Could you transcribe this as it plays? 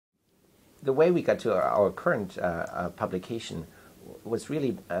the way we got to our current publication was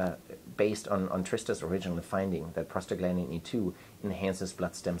really based on Trista's original finding that prostaglandin E2 enhances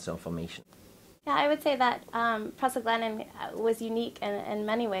blood stem cell formation. Yeah, I would say that prostaglandin was unique in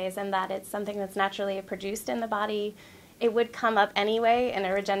many ways in that it's something that's naturally produced in the body. It would come up anyway in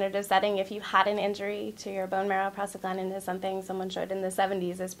a regenerative setting if you had an injury to your bone marrow. Prostaglandin is something someone showed in the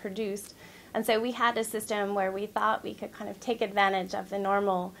 70s is produced. And so we had a system where we thought we could kind of take advantage of the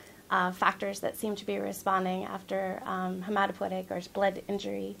normal factors that seem to be responding after hematopoietic or blood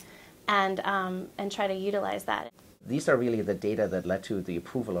injury and try to utilize that. These are really the data that led to the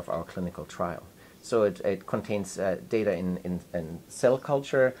approval of our clinical trial. So it contains data in cell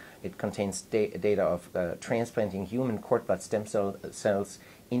culture, it contains data of transplanting human cord blood stem cells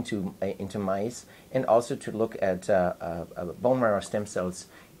into mice, and also to look at bone marrow stem cells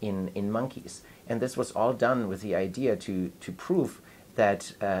in monkeys. And this was all done with the idea to prove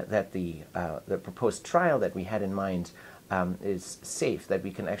that the proposed trial that we had in mind is safe, that we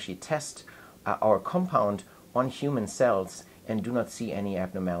can actually test our compound on human cells and do not see any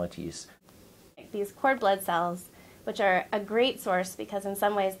abnormalities. These cord blood cells, which are a great source because in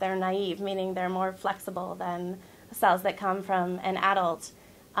some ways they're naive, meaning they're more flexible than cells that come from an adult.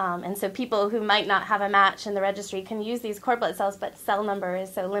 And so people who might not have a match in the registry can use these cord blood cells, but cell number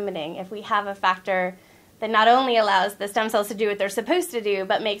is so limiting. If we have a factor that not only allows the stem cells to do what they're supposed to do,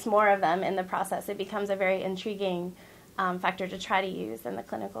 but makes more of them in the process, it becomes a very intriguing factor to try to use in the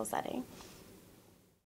clinical setting.